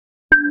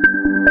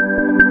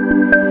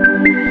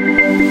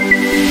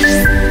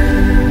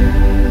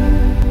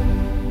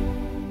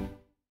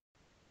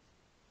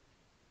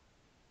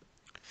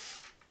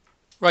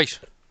Right,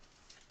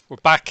 we're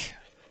back.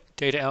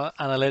 Data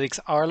Analytics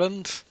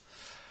Ireland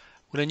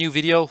with a new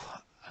video.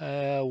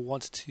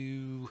 Wanted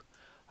to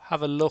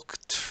have a look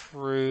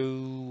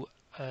through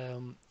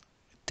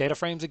data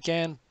frames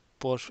again,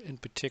 but in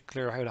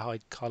particular how to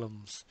hide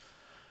columns.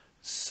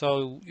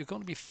 So you're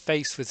going to be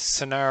faced with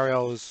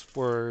scenarios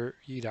where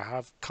you either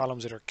have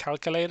columns that are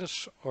calculated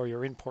or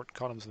you're importing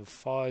columns of a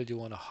file you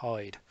want to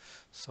hide.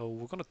 So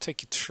we're going to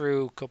take you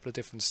through a couple of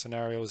different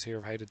scenarios here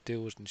of how to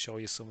do it and show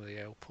you some of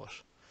the output.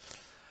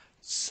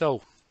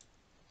 So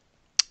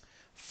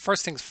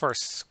first things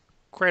first,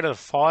 created a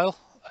file,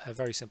 a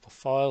very simple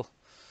file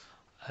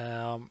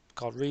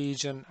called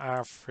region,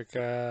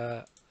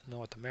 Africa,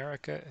 North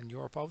America, and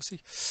Europe,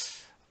 obviously.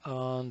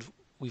 And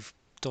we've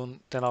done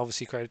then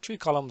obviously created 3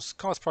 columns: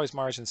 cost price,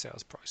 margin,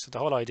 sales price. So the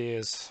whole idea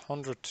is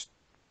 100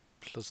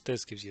 plus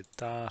this gives you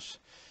that.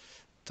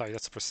 Sorry,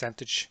 that's a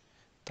percentage.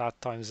 That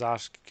times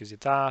that gives you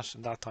that,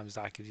 and that times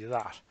that gives you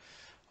that.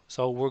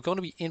 So we're going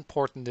to be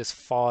importing this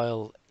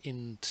file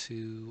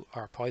into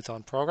our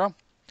Python program.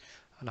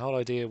 And the whole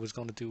idea was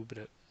going to do a bit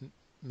of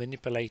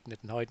manipulating it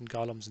and hiding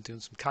columns and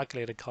doing some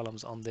calculated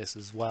columns on this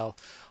as well,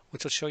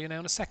 which I'll show you now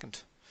in a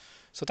second.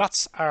 So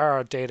that's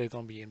our data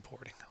going to be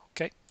importing.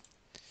 Okay,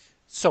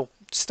 so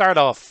to start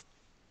off,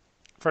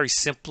 very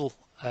simple.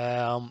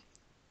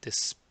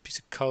 This piece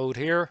of code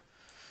here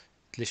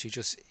literally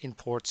just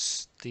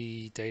imports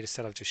the data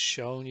set I've just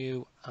shown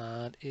you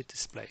and it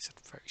displays it.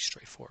 Very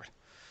straightforward.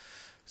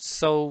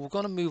 So we're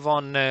going to move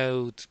on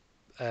now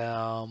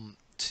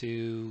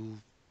to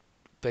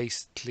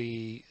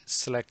basically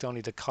select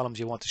only the columns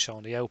you want to show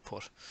in the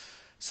output.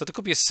 So there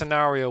could be a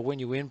scenario when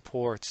you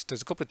import,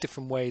 there's a couple of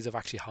different ways of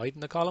actually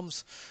hiding the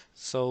columns.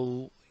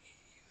 So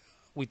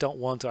we don't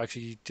want to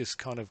actually just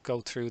kind of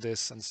go through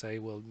this and say,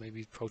 well,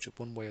 maybe approach it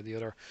one way or the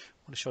other.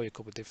 I want to show you a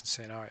couple of different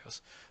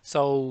scenarios.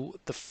 So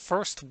the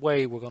first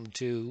way we're going to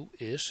do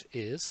it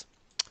is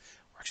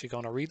we're actually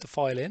going to read the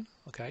file in.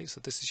 Okay, so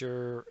this is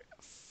your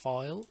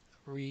file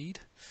read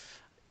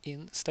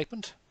in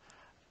statement.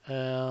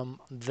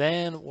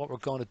 Then what we're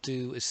going to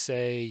do is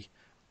say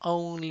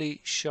only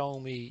show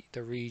me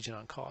the region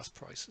and cost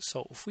price.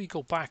 So if we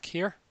go back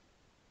here,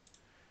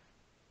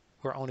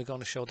 we're only going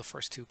to show the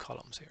first 2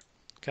 columns here.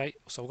 Okay,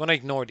 so we're going to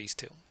ignore these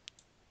 2.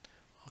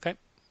 Okay,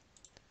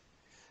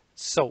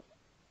 so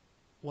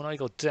when I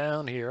go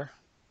down here,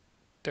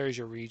 there's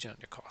your region and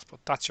your cost, but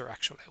that's your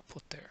actual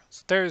output there.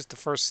 So there's the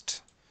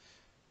first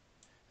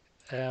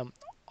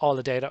all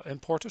the data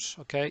imported.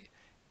 Okay,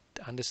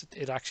 and this,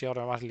 it actually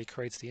automatically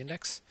creates the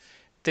index.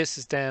 This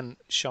is then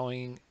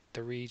showing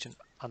the region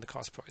and the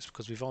cost price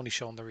because we've only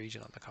shown the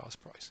region and the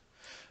cost price.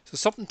 So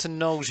something to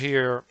note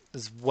here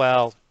as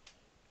well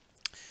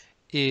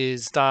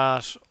is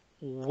that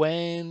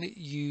when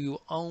you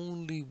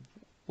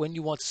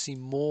want to see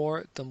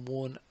more than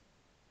one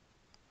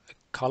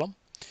column,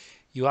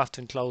 you have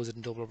to enclose it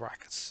in double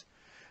brackets.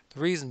 The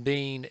reason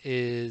being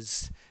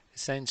is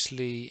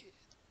essentially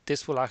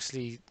this will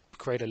actually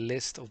create a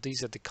list of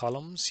these are the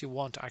columns you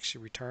want to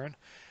actually return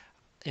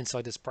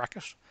inside this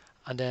bracket,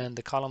 and then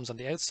the columns on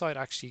the outside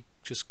actually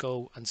just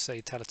go and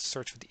say tell it to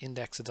search for the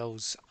index of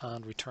those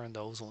and return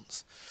those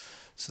ones.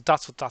 So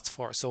that's what that's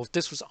for. So if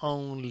this was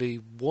only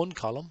one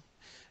column,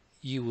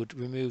 you would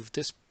remove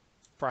this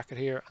bracket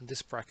here and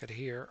this bracket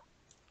here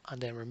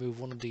and then remove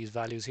one of these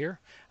values here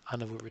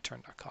and it will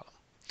return that column.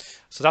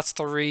 So that's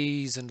the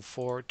reason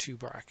for 2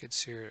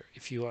 brackets here.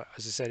 If you,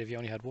 as I said, if you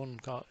only had one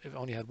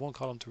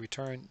column to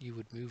return, you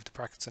would move the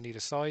brackets on either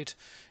side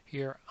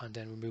here and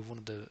then remove one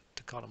of the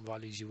column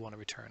values you want to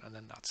return, and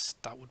then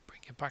that would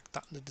bring you back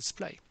that in the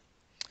display.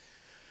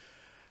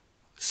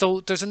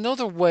 So there's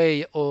another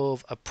way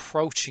of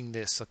approaching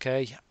this,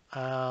 okay,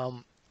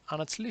 and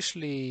it's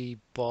literally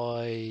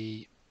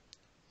by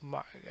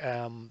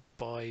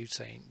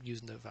saying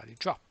using the value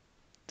drop,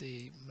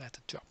 the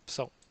method drop.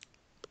 So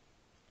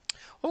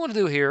what I want to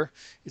do here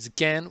is,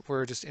 again,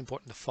 we're just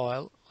importing the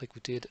file like we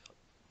did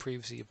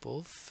previously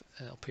above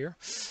up here.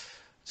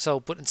 So,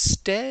 but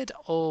instead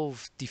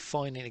of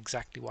defining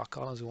exactly what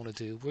columns we want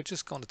to do, we're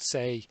just going to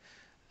say,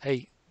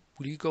 hey,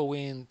 will you go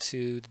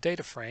into the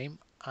data frame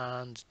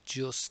and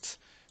just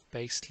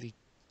basically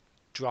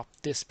drop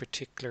this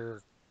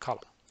particular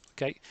column.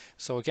 Okay,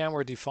 so again,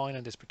 we're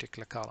defining this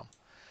particular column.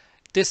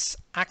 This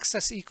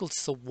access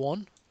equals to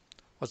 1.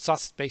 What's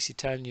that's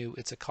basically telling you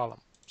it's a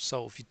column.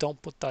 So if you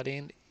don't put that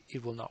in,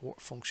 it will not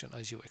function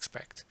as you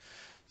expect.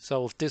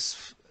 So if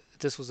this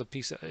was a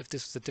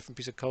different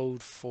piece of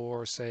code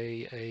for,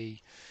 say,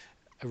 a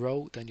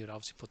row, then you'd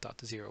obviously put that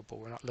to 0. But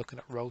we're not looking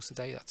at rows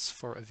today. That's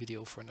for a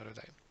video for another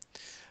day.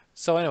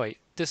 So anyway,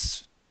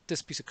 this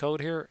piece of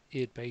code here,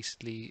 it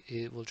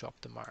will drop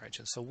the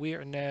margin. So we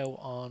are now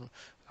on,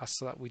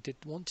 so that we did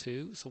 1,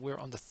 2. So we're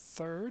on the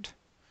 3rd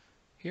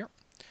here.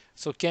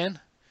 So again,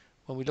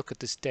 when we look at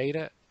this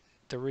data,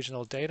 the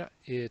original data,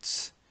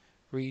 it's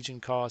region,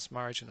 cost,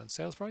 margin, and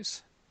sales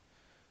price.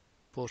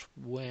 But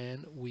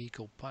when we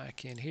go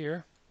back in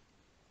here,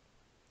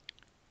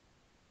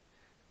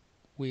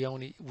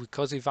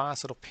 because we've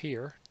asked it up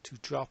here to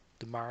drop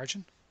the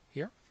margin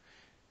here,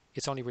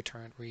 it's only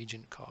returned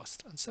region,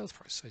 cost, and sales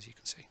price, as you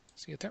can see.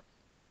 See it there?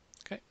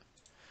 Okay.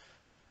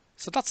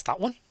 So that's that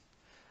one.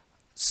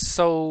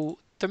 So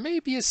there may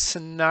be a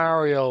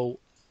scenario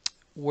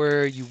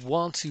where you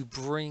want to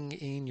bring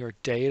in your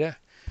data,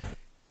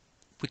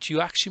 but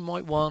you actually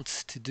might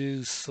want to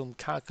do some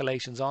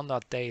calculations on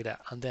that data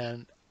and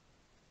then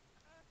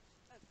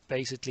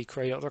basically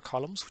create other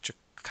columns, which are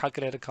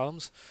calculated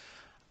columns,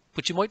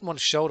 but you might want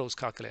to show those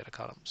calculated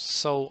columns.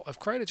 So I've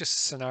created just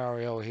a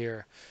scenario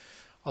here.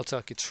 I'll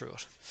talk you through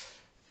it.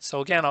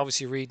 So again,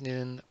 obviously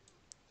reading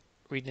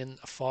in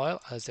a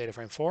file as data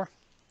frame 4.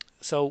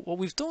 So what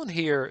we've done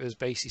here is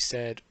basically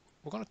said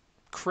we're going to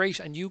create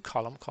a new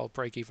column called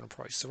break even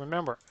price. So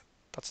remember,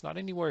 that's not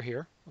anywhere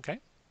here, okay?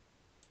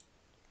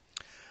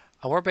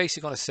 And we're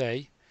basically going to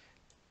say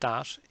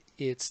that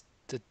it's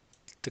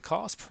the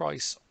cost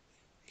price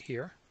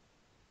here,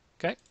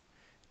 okay,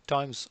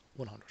 times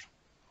 100,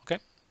 okay?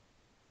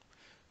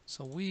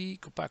 So we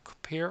go back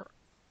up here.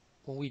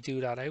 When we do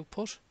that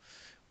output,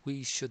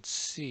 we should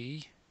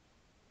see,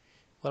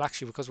 well,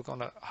 actually, because we're going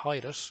to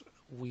hide it,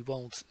 we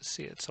won't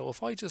see it. So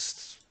if I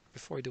just,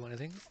 before I do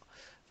anything,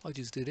 I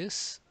just do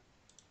this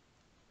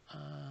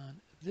and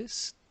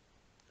this,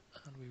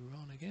 and we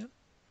run again.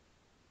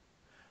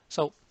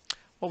 So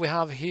what we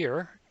have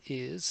here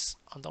is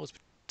on those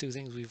two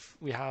things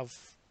we have,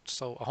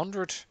 so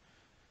 100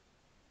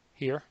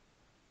 here,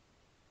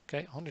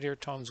 okay, 100 here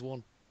times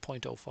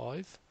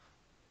 1.05.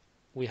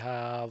 We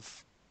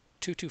have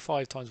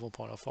 225 times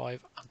 1.05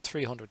 and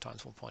 300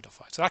 times 1.05.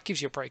 So that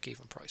gives you a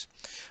break-even price.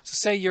 So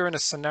say you're in a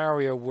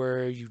scenario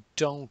where you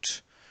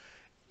want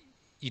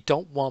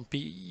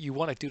you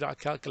want to do that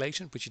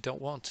calculation, but you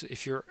don't want to,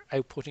 if you're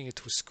outputting it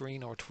to a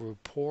screen or to a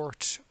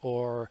report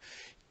or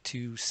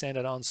to send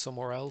it on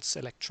somewhere else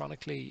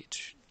electronically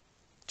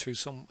through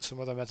some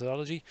other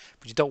methodology,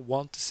 but you don't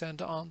want to send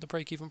it on the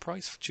break-even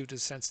price due to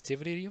the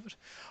sensitivity of it,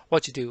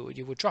 what you do,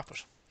 you would drop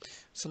it.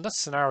 So in that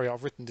scenario,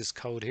 I've written this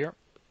code here.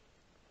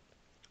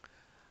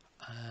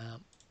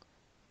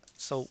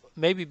 So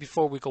maybe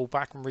before we go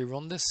back and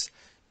rerun this,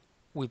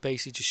 we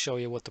basically just show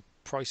you what the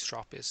price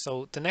drop is.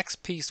 So the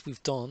next piece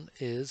we've done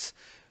is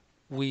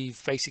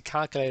we've basically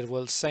calculated,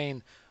 well,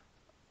 saying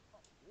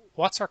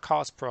what's our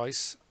cost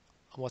price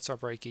and what's our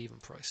break-even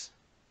price,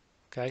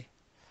 okay?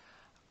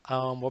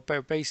 What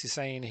we're basically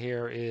saying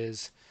here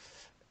is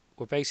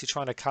we're basically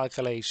trying to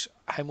calculate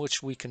how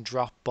much we can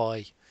drop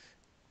by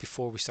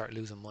before we start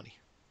losing money,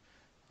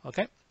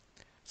 okay?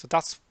 So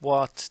that's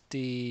what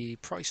the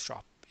price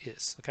drop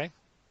is, okay?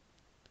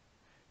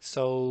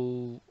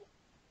 So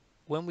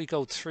when we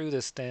go through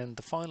this, then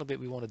the final bit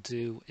we want to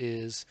do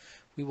is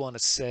we want to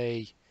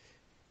say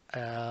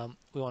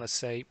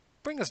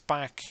bring us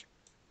back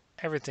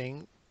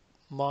everything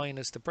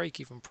minus the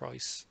break-even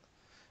price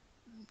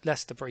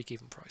less the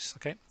break-even price,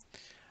 okay?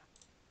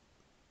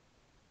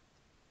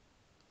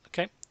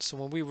 Okay, so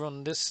when we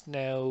run this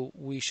now,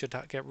 we should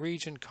get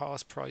region,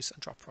 cost, price,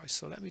 and drop price.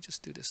 So let me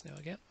just do this now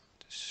again,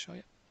 just show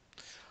you.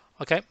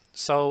 Okay,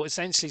 so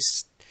essentially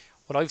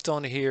what I've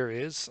done here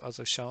is, as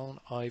I've shown,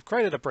 I've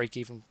created a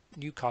break-even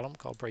new column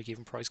called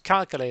break-even price,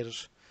 calculated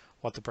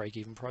what the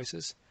break-even price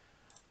is.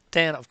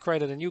 Then I've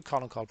created a new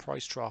column called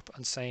price drop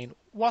and saying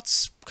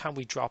can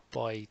we drop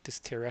by, this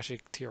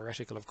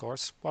theoretical of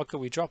course, what could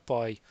we drop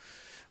by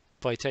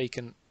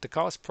taking the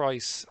cost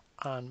price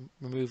and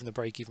removing the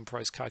break-even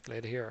price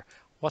calculated here.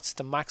 What's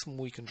the maximum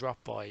we can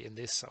drop by in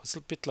this? So it's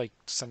a bit like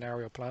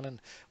scenario planning.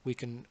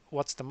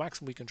 What's the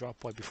maximum we can drop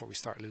by before we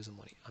start losing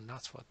money? And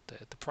that's what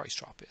the price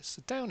drop is.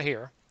 So down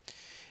here,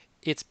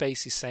 it's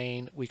basically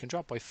saying we can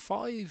drop by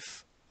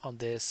 5 on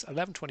this,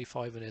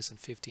 11.25 on this, and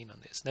 15 on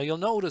this. Now you'll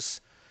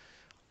notice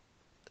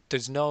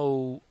there's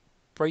no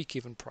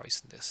break-even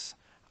price in this,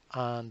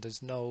 and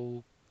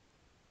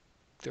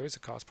there is a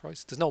cost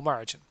price. There's no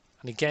margin.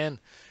 And again,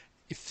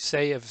 if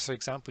for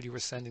example you were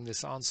sending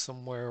this on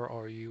somewhere,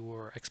 or you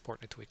were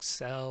exporting it to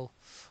Excel,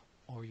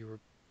 or you were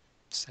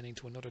sending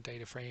to another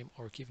data frame,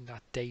 or giving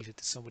that data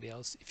to somebody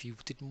else, if you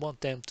didn't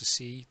want them to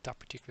see that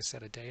particular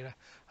set of data,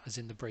 as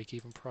in the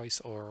break-even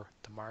price or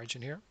the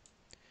margin here,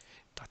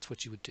 that's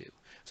what you would do.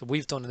 So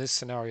we've done in this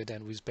scenario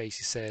then, we've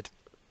basically said,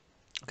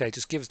 okay,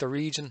 just give us the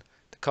region,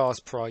 the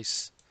cost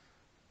price,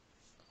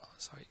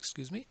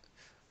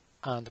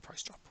 and the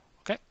price drop.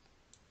 Okay.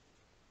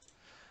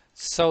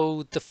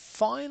 So the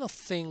final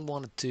thing we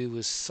want to do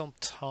is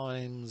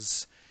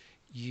sometimes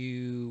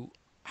you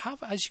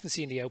have, as you can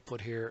see in the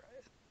output here,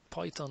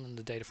 Python in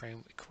the data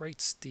frame, it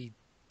creates the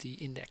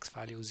index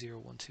value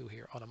 012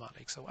 here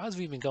automatic. So as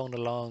we've been going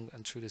along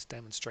and through this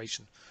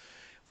demonstration,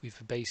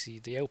 we've basically,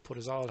 the output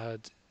has all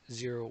had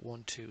 012,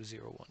 012,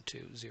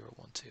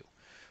 012.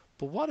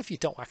 But what if you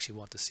don't actually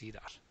want to see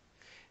that?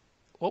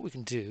 What we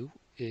can do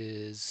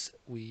is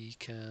we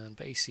can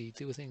basically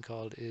do a thing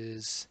called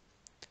is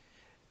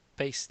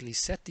basically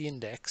set the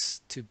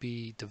index to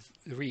be the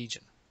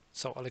region.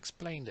 So I'll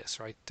explain this,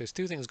 right? There's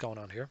two things going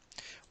on here.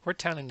 We're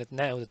telling it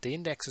now that the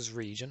index is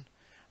region,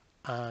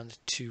 and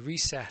to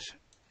reset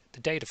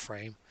the data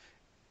frame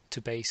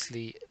to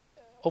basically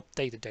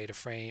update the data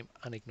frame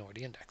and ignore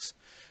the index.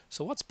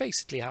 So what's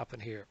basically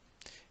happened here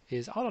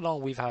is all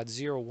along we've had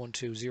 0, 1,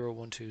 2, 0,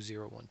 1, 2,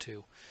 0, 1,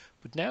 2.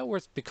 But now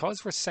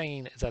because we're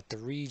saying that the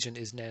region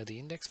is now the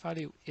index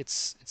value,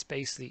 it's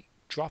basically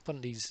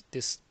dropping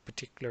this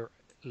particular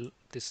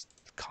this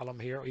column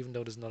here, even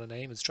though there's not a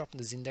name, it's dropping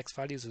these index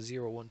values of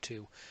 0, 1,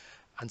 2,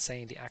 and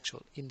saying the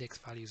actual index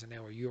values are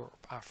now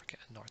Europe, Africa,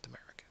 and North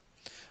America.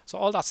 So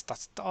all that's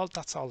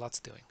all that's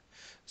doing.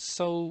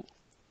 So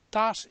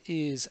that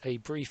is a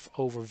brief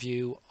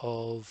overview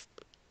of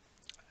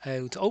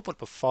how to open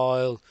up a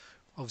file,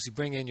 obviously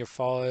bring in your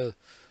file,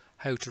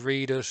 how to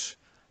read it,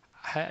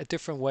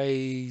 different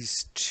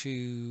ways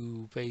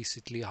to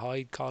basically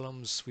hide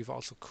columns. We've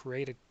also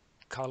created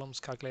columns,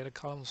 calculated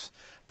columns,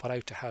 but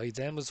how to hide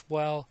them as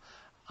well,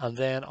 and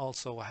then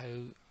also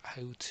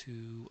how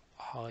to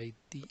hide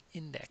the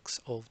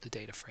index of the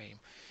data frame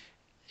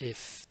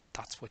if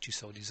that's what you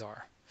so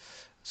desire.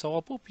 So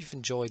I hope you've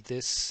enjoyed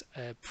this.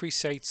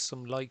 Appreciate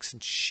some likes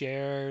and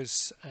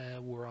shares.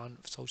 We're on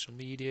social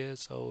media,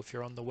 so if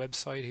you're on the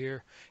website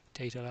here,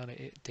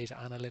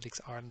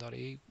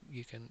 dataanalyticsireland.ie,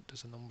 you can.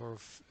 There's a number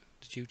of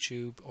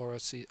YouTube,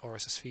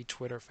 RSS feed,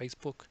 Twitter,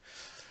 Facebook.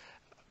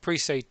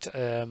 Appreciate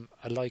a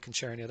like and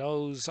sharing of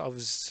those.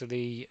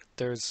 Obviously,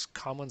 there's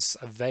comments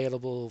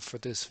available for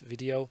this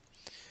video.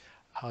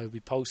 I'll be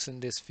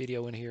posting this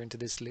video in here into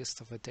this list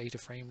of a data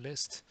frame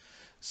list.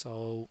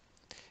 So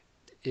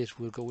it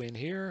will go in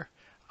here,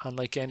 and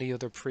like any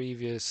other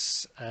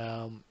previous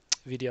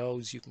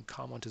videos, you can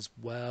comment as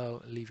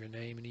well, leave your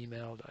name and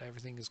email.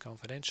 Everything is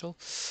confidential,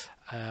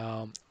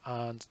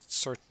 and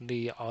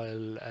certainly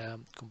I'll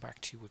come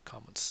back to you with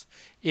comments.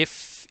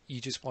 If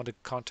you just want to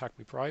contact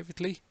me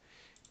privately,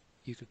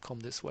 you could come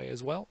this way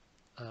as well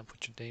and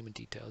put your name and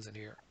details in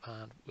here,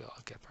 and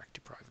I'll get back to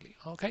you privately.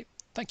 Okay,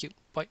 thank you.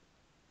 Bye.